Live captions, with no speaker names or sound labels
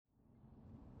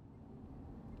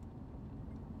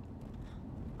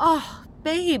Oh,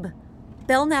 babe.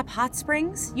 Belknap Hot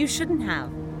Springs? You shouldn't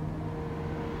have.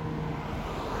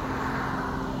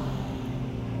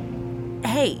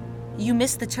 Hey, you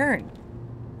missed the turn.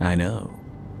 I know.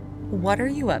 What are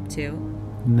you up to?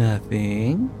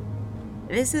 Nothing.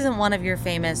 This isn't one of your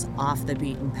famous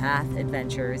off-the-beaten-path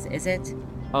adventures, is it?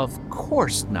 Of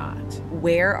course not.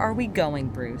 Where are we going,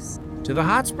 Bruce? To the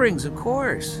hot springs, of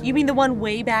course. You mean the one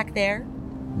way back there?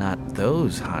 Not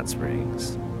those hot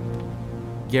springs.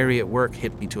 Gary at work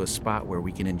hit me to a spot where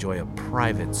we can enjoy a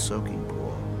private soaking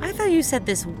pool. I thought you said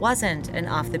this wasn't an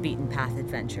off-the-beaten-path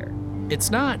adventure. It's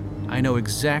not. I know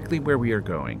exactly where we are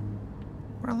going.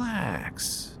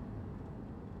 Relax.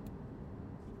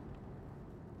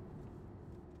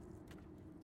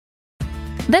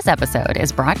 This episode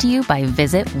is brought to you by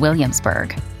Visit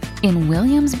Williamsburg. In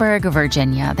Williamsburg,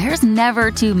 Virginia, there's never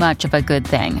too much of a good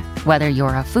thing. Whether you're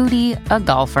a foodie, a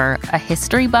golfer, a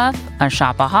history buff, a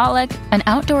shopaholic, an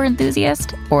outdoor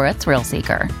enthusiast, or a thrill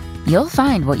seeker, you'll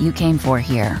find what you came for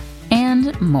here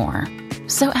and more.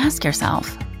 So ask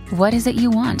yourself, what is it you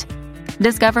want?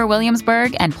 Discover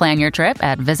Williamsburg and plan your trip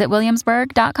at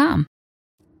visitwilliamsburg.com.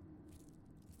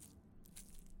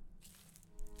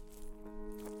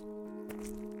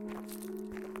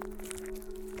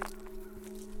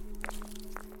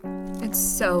 It's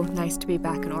so nice to be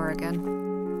back in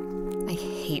Oregon. I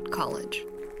hate college.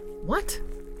 What?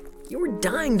 You were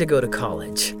dying to go to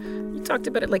college. You talked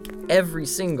about it like every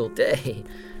single day.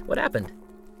 What happened?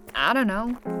 I don't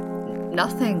know.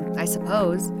 Nothing, I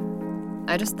suppose.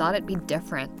 I just thought it'd be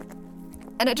different.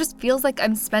 And it just feels like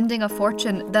I'm spending a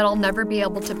fortune that I'll never be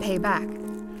able to pay back.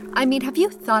 I mean, have you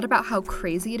thought about how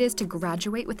crazy it is to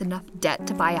graduate with enough debt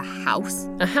to buy a house?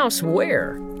 A house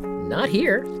where? Not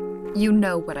here. You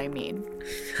know what I mean.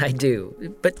 I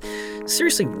do. But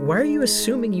seriously, why are you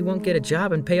assuming you won't get a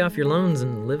job and pay off your loans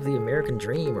and live the American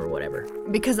dream or whatever?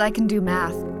 Because I can do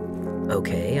math.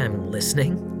 Okay, I'm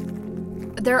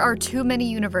listening. There are too many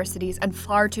universities and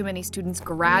far too many students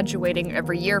graduating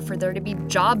every year for there to be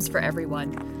jobs for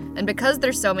everyone. And because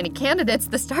there's so many candidates,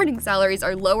 the starting salaries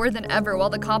are lower than ever while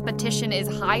the competition is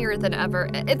higher than ever.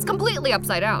 It's completely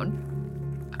upside down.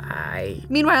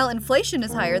 Meanwhile, inflation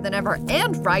is higher than ever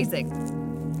and rising.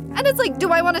 And it's like,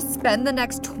 do I want to spend the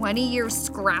next 20 years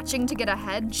scratching to get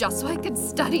ahead just so I can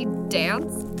study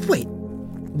dance? Wait,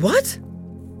 what?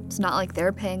 It's not like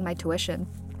they're paying my tuition.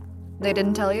 They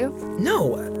didn't tell you?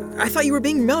 No, I thought you were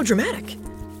being melodramatic.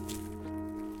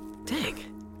 Dang,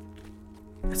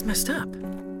 that's messed up.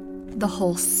 The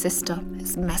whole system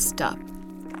is messed up.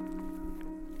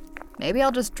 Maybe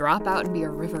I'll just drop out and be a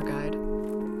river guide.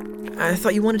 I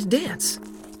thought you wanted to dance.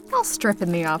 I'll strip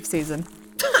in the off-season.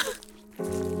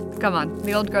 Come on,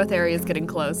 the old growth area is getting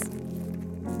close.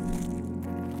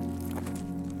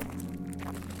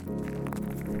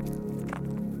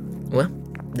 Well,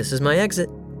 this is my exit.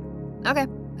 Okay,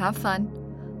 have fun.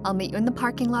 I'll meet you in the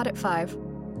parking lot at 5.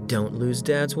 Don't lose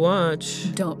Dad's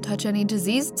watch. Don't touch any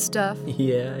diseased stuff.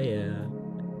 Yeah.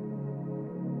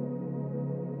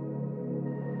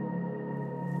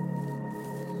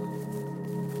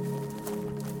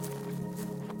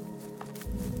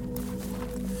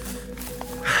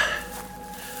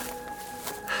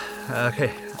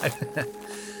 Okay.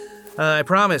 I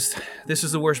promised. This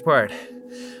is the worst part.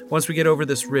 Once we get over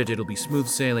this ridge, it'll be smooth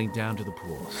sailing down to the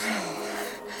pools.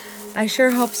 I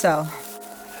sure hope so.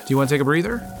 Do you want to take a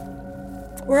breather?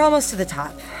 We're almost to the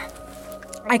top.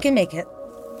 I can make it.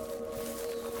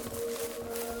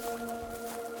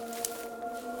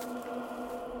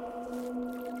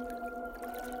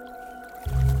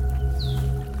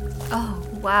 Oh,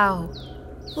 wow.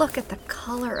 Look at the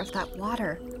color of that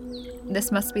water.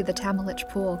 This must be the Tamalich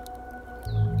pool.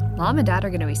 Mom and Dad are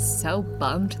going to be so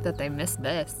bummed that they missed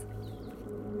this.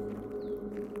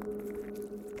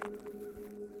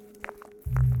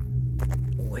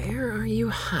 Where are you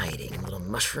hiding, little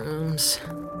mushrooms?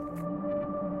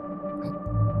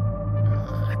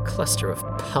 A cluster of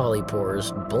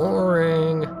polypores.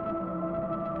 Boring.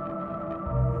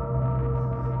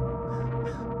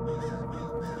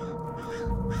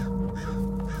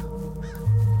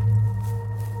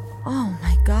 Oh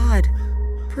my God.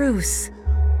 Bruce,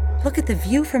 look at the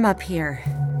view from up here.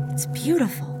 It's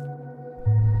beautiful.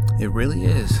 It really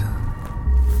is.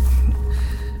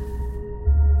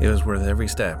 It was worth every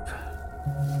step.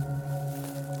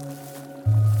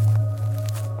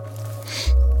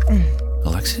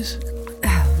 Alexis?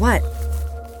 What?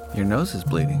 Your nose is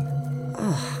bleeding.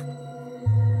 Oh.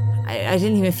 I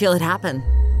didn't even feel it happen.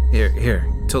 Here,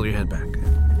 tilt your head back.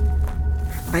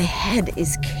 My head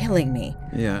is killing me.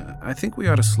 Yeah, I think we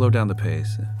ought to slow down the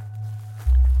pace.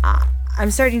 I'm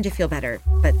starting to feel better,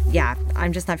 but yeah,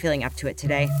 I'm just not feeling up to it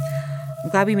today. I'm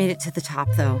glad we made it to the top,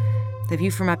 though. The view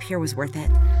from up here was worth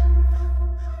it.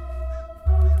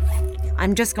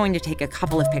 I'm just going to take a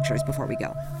couple of pictures before we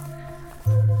go.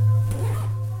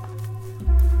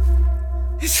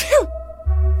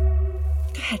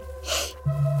 God.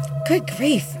 Good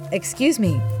grief. Excuse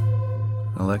me.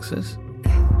 Alexis?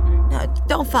 No,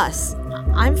 don't fuss.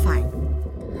 I'm fine.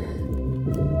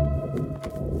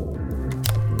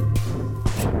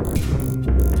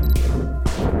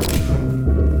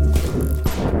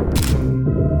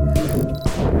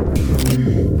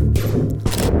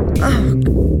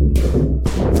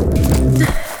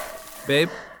 Babe?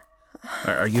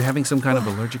 Are you having some kind of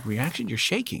allergic reaction? You're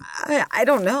shaking. I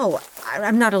don't know.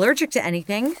 I'm not allergic to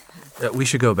anything. We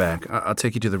should go back. I'll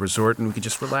take you to the resort and we can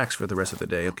just relax for the rest of the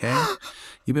day, okay?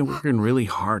 You've been working really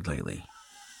hard lately.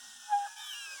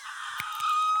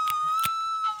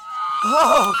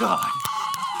 Oh, God.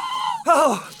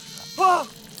 Oh.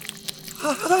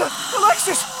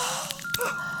 Alexis!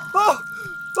 Oh.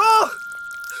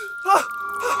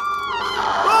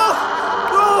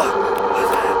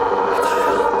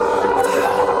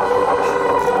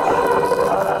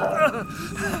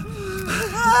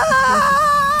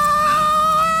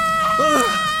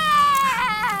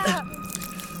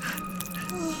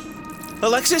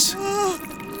 Alexis?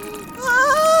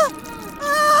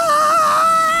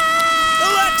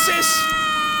 Alexis!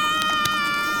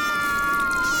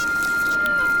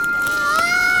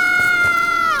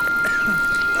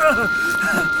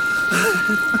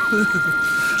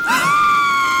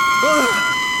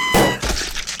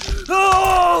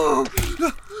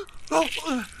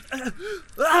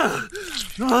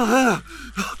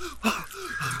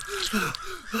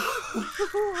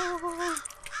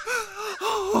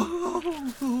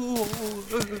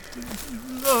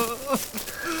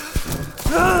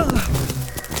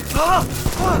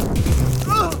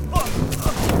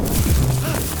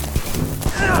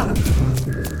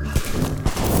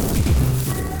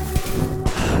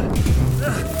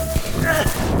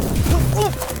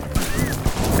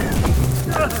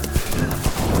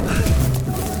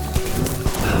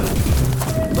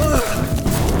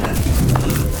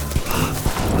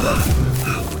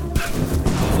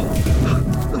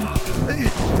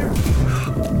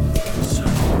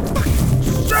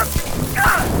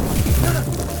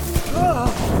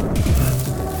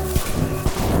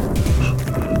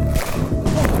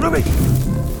 Ruby!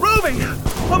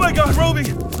 Oh my God,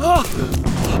 Ruby! Oh,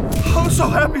 I'm so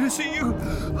happy to see you.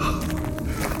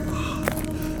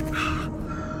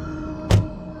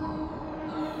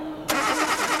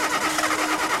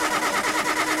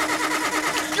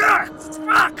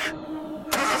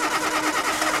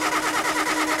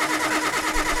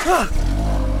 Fuck!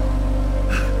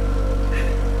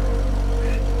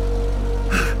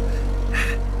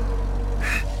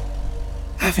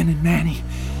 Evan and Manny,